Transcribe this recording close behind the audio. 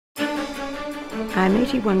I'm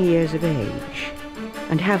 81 years of age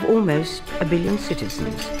and have almost 1 billion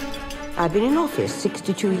citizens. I've been in office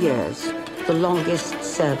 62 years, the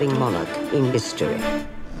longest-serving monarch in history.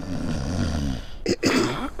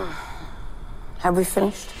 Have we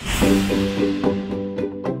finished?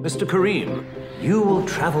 Mr. Kareem, you will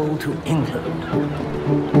travel to England.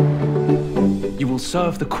 You will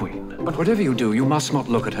serve the Queen. But whatever you do, you must not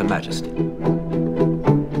look at Her Majesty.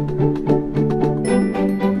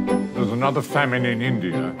 There's another famine in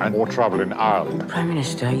India and more trouble in Ireland. Prime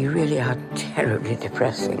Minister, you really are terribly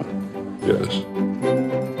depressing. Yes.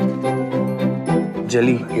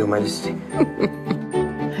 Jelly, Your Majesty.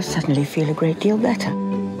 I suddenly feel a great deal better.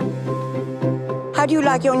 How do you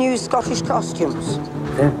like your new Scottish costumes?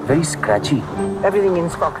 They're very scratchy. Everything in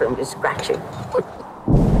Scotland is scratchy.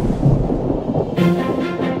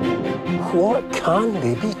 What can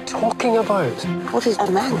they be talking about? What is a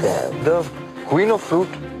mango? The queen of fruit.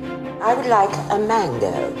 I would like a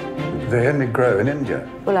mango. They only grow in India.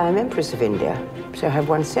 Well, I'm Empress of India, so I have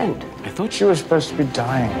 1 cent. I thought she was supposed to be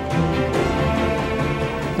dying.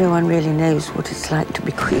 No one really knows what it's like to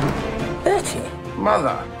be queen. Bertie,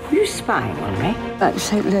 Mother. are you spying on me? I'm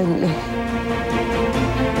so lonely.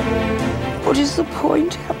 What is the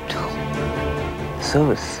point, Abdul?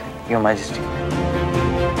 Service, Your Majesty.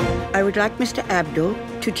 I would like Mr. Abdul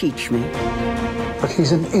to teach me. But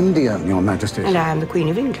he's an Indian, Your Majesty. And I am the Queen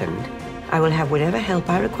of England. I will have whatever help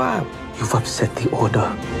I require. You've upset the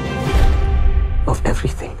order of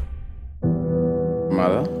everything.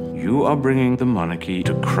 Mother, you are bringing the monarchy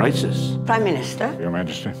to crisis. Prime Minister? Your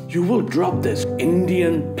Majesty. You will drop this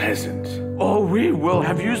Indian peasant, or we will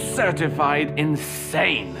have you certified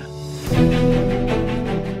insane.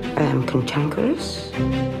 I am cantankerous,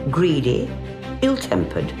 greedy,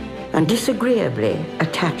 ill-tempered, and disagreeably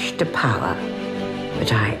attached to power.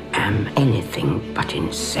 But I am anything but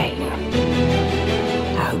insane.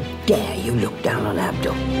 How dare you look down on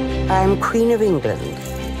Abdul? I am Queen of England.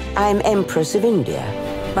 I am Empress of India.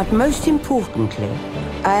 But most importantly,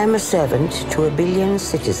 I am a servant to 1 billion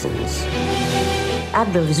citizens.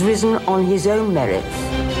 Abdul has risen on his own merits.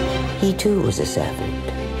 He too was a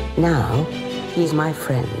servant. Now, he's my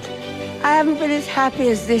friend. I haven't been as happy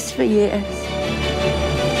as this for years.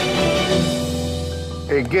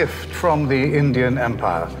 A gift from the Indian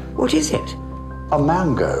Empire. What is it? A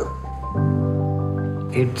mango.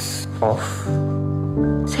 It's off.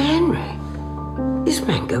 Sir Henry, this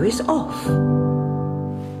mango is off.